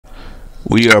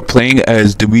We are playing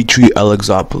as Demetri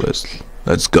Alexopoulos.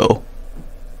 Let's go.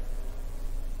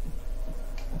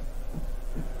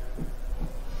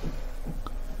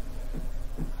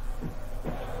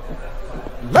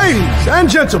 Ladies and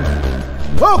gentlemen,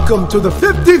 welcome to the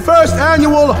 51st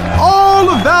annual All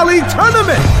Valley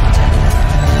Tournament.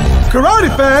 Karate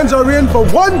fans are in for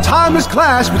one timeless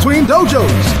clash between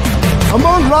dojos.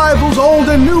 Among rivals old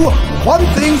and new, one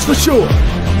thing's for sure.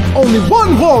 Only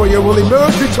one warrior will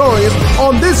emerge victorious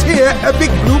on this here epic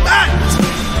blue mat.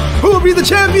 Who will be the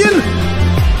champion?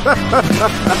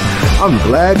 I'm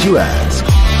glad you asked.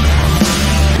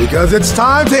 Because it's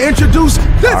time to introduce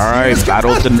this Alright,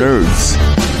 battle of the nerds.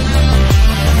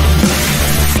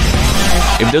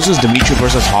 If this was Demetri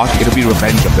versus Hawk, it'll be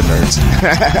Revenge of the Nerds.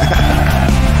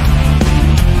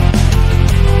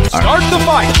 Start the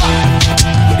fight!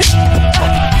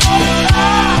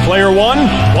 Player one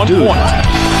point.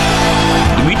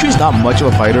 Demetri's not much of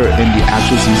a fighter in the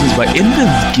actual seasons, but in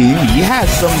this game, he has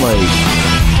some, like...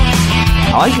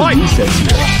 I like the resets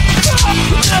here.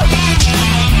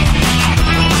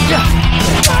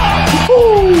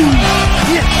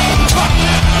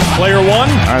 Player one.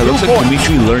 Alright, looks like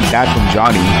Demetri learned that from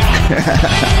Johnny.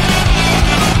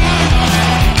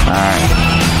 Alright.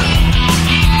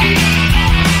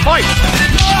 Fight!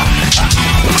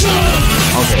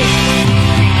 Okay.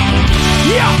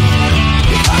 Yeah!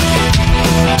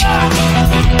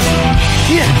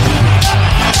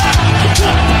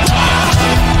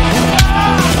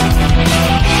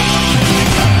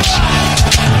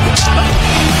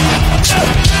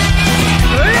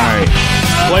 Alright.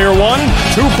 Player one,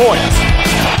 2 points.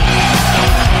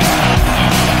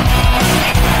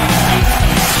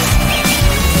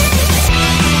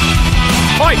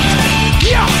 Fight!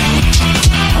 Yeah!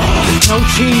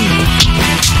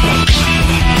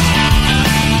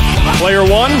 Player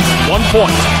one, 1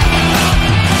 point.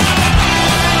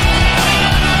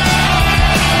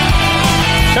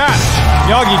 Pass,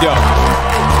 Yagi-Do.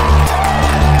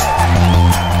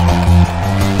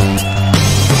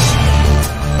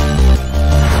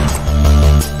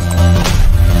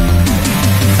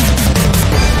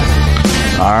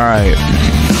 Alright.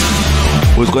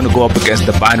 Who's gonna go up against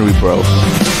the binary bro?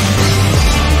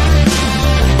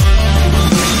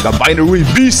 The binary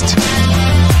beast!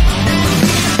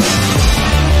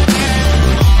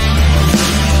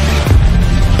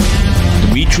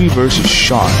 Demetri versus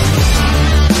Sean.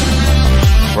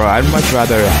 Bro, I'd much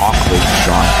rather Hawk versus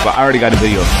Sean, but I already got a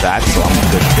video of that, so I'm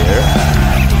good there.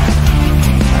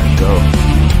 Let's go.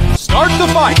 Start the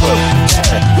fight!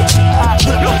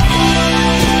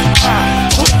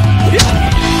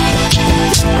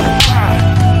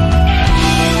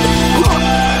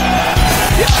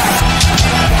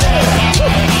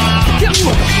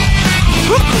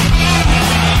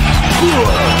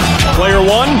 Player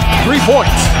one, 3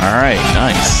 points. Alright,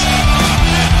 nice.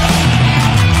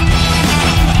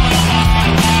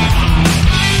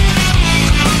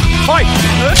 Fight!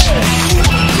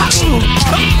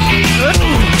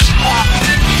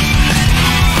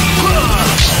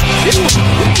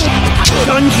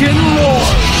 Dungeon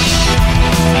Lord!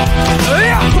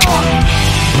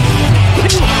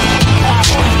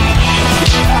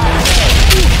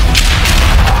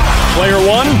 Player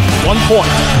one, 1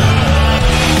 point.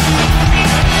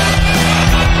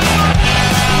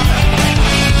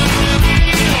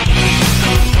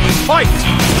 Fight!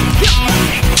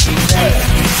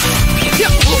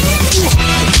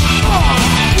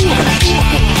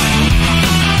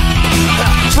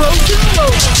 Frozen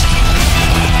Load!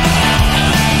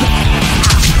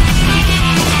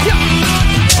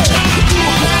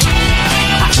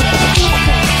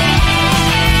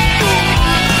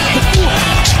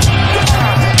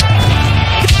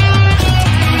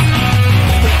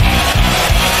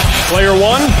 Player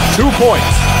one, 2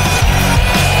 points.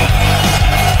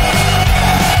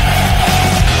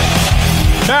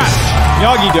 Pass,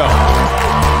 Yagi-Do.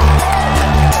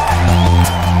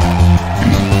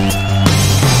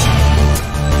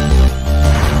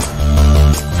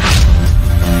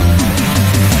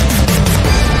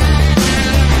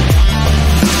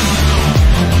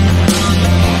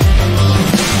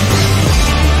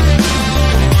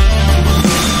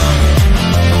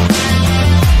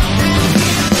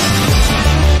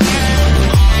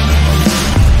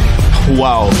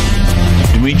 Wow.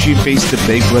 Demetri faced the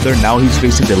big brother, now he's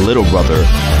facing the little brother.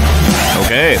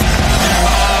 Okay.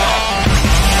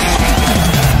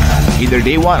 Either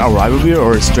they want a rivalry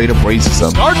or straight up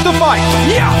racism. Start the fight!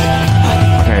 Yeah!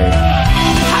 Okay.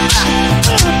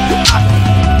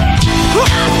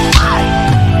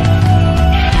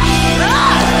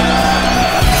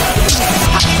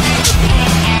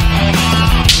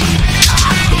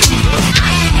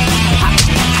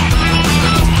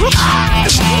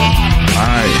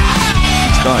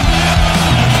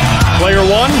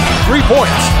 3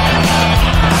 points.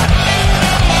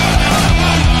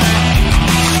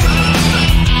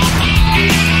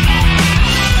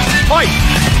 Fight!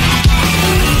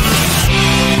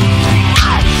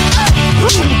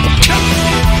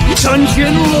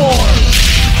 Dungeon Lord!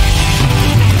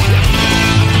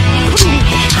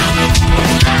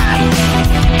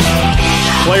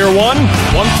 Player 1,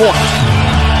 1 point.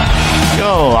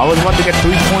 Yo, I was about to get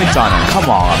 3 points on him. Come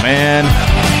on, man.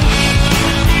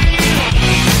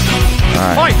 All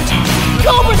right. Fight!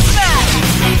 Cobra Kai!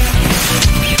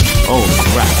 Oh,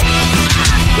 crap.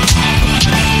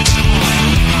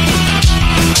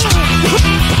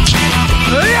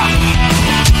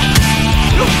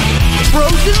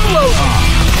 Frozen Load!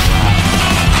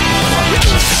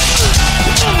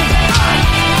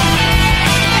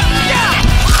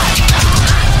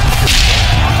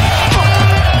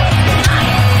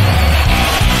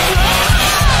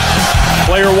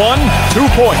 Player 1, 2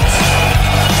 points.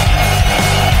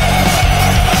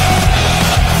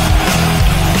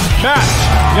 Match,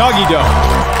 Miyagi-Do.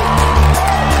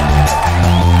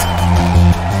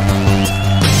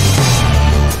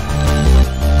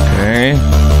 Okay.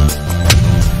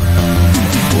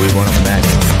 We want to match.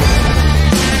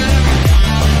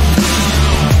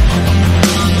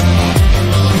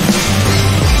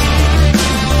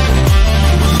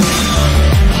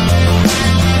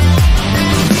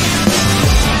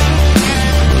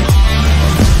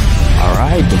 All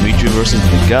right, Demetri versus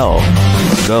Miguel.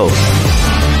 Let's go.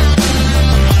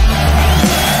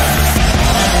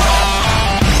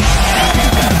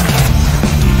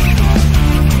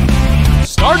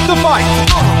 Start the fight.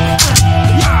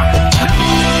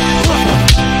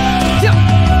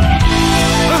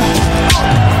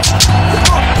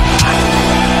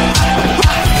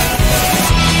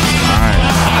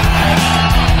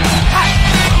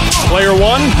 Player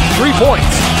 1, 3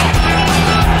 points.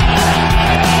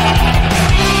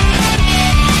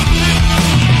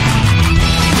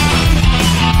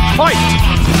 Fight!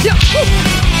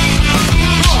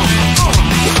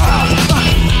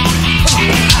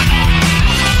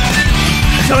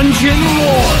 Dungeon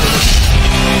Lord!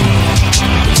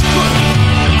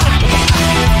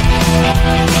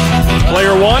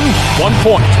 Player 1, 1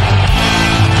 point.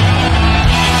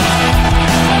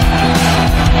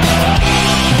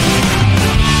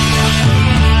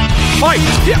 Fight!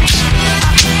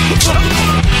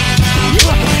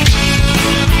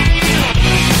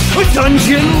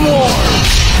 Dungeon Lord!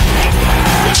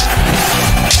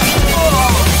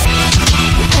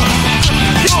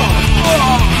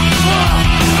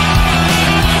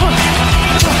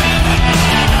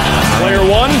 Player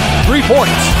 1, 3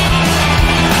 points.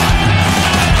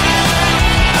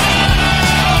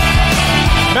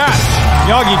 Match,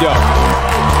 Miyagi-Do.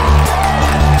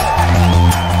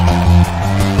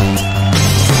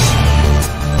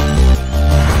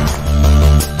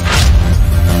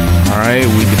 Alright,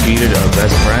 we defeated our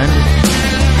best friend.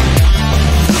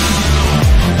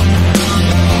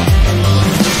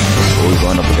 So we're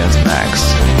going up against Max.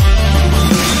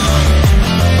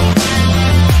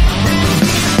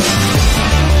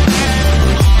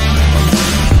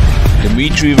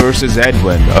 Demetri versus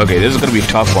Edwin. Okay, this is going to be a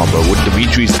tough one, but with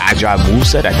Demetri's agile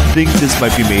moveset, I think this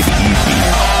might be made easy.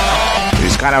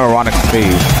 It's kind of ironic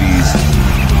phase.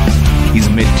 He's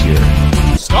mid-tier.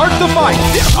 Start the fight.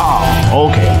 Oh,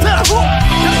 okay.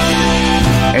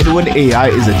 Edwin AI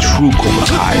is a true Cobra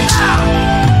Kai.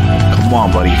 Come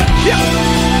on, buddy.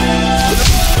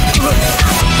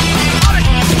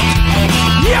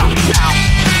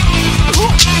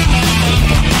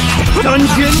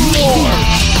 Dungeon Lord!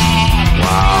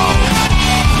 Wow.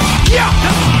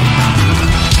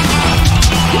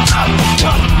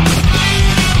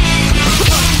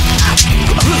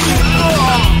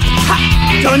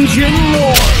 Dungeon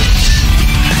Lord!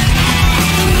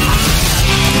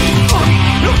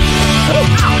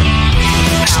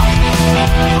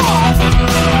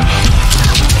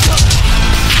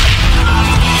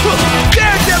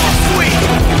 Daredevil Sweep!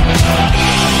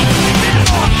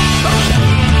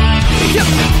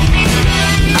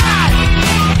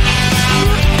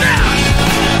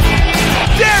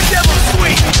 Daredevil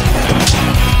Sweep!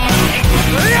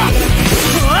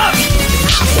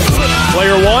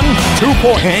 Player 1, 2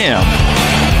 points. Damn.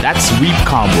 That sweep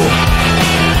combo.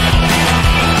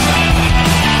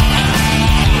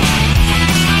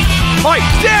 Fight!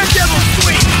 Daredevil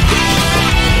Sweep!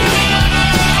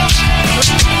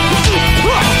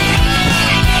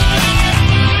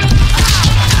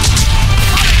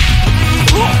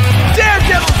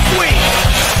 Daredevil Sweep!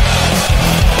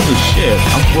 Holy shit,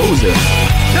 I'm frozen.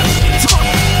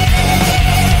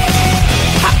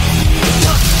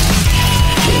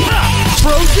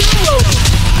 Frozen Load!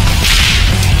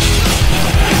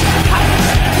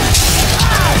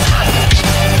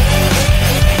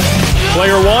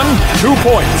 Player 1, 2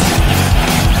 points.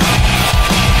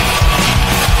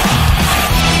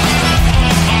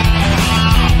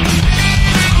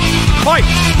 Fight!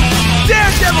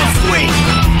 Daredevil sweep!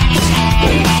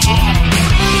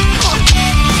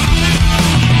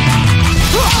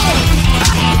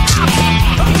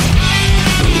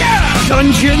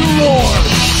 Dungeon Lord!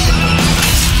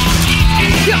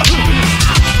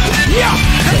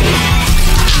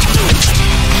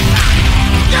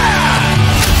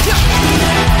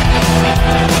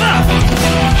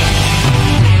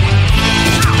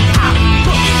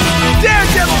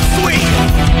 Daredevil sweep!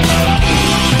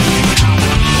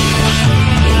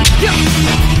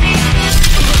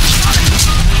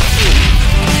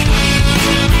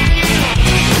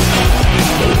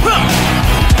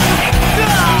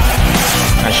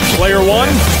 Player 1,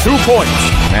 2 points.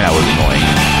 Man, that was annoying.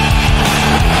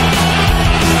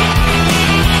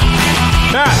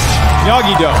 Match,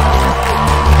 Miyagi-Do.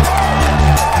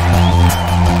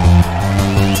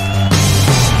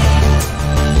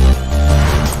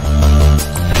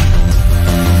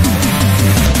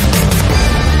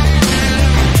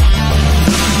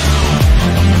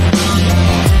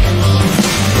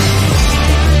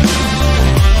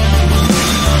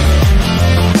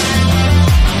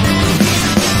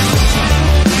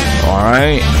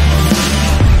 Alright.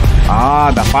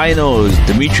 The finals.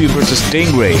 Demetri versus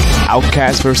Stingray.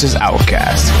 Outcast versus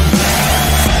Outcast.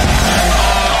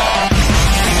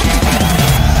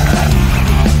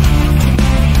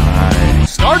 Alright.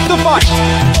 Start the fight.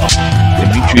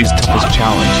 Demetri's toughest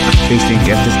challenge. Facing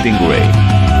against the Stingray.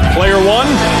 Player 1,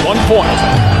 1 point.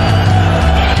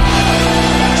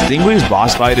 Stingray's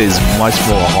boss fight is much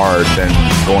more hard than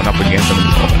going up against him.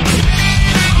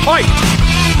 Fight!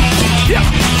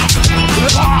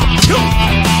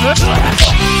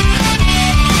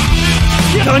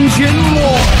 Dungeon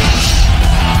Lord!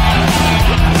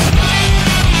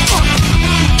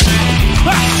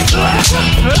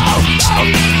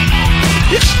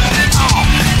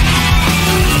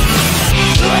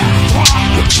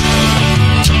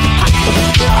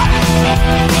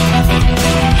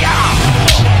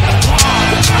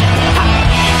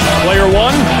 Player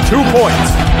 1, 2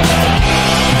 points.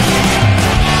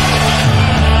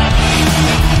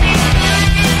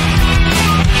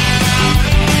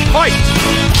 Fight!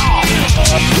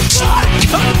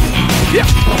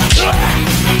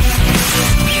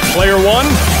 Player 1,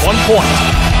 1 point.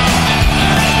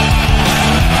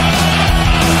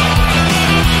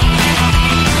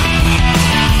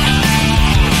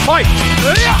 Fight!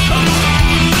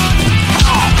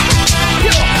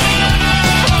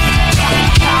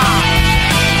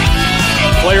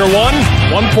 Player 1,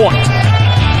 1 point.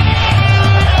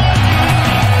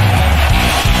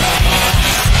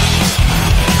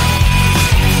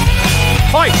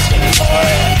 Fight!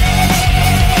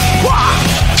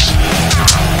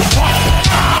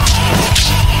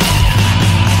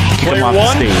 Get him Player off 1,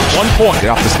 the stage. 1 point. Get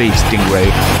off the stage,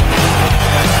 Stingray.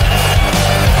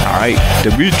 Alright,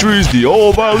 Demetri's the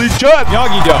All Valley champ.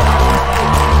 Miyagi-Do.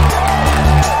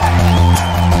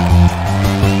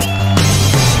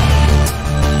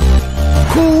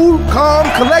 Cool, calm,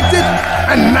 collected,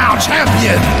 and now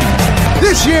champion.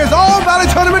 This year's All Valley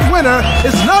Tournament winner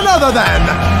is none other than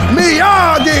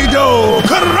Miyagi-Do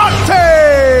Karate!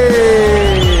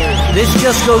 This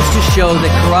just goes to show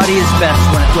that karate is best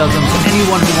when it welcomes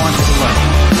anyone who wants to learn.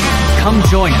 Come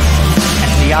join us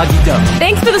at Miyagi-Do.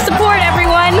 Thanks for the support,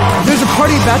 everyone. There's a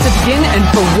party about to begin, and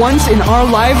for once in our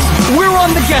lives, we're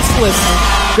on the guest list.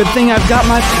 Good thing I've got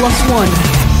my +1.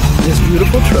 This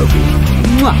beautiful trophy.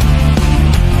 Mwah.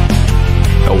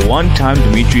 The one time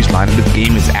Demetri's line in the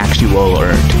game is actually well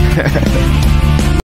earned.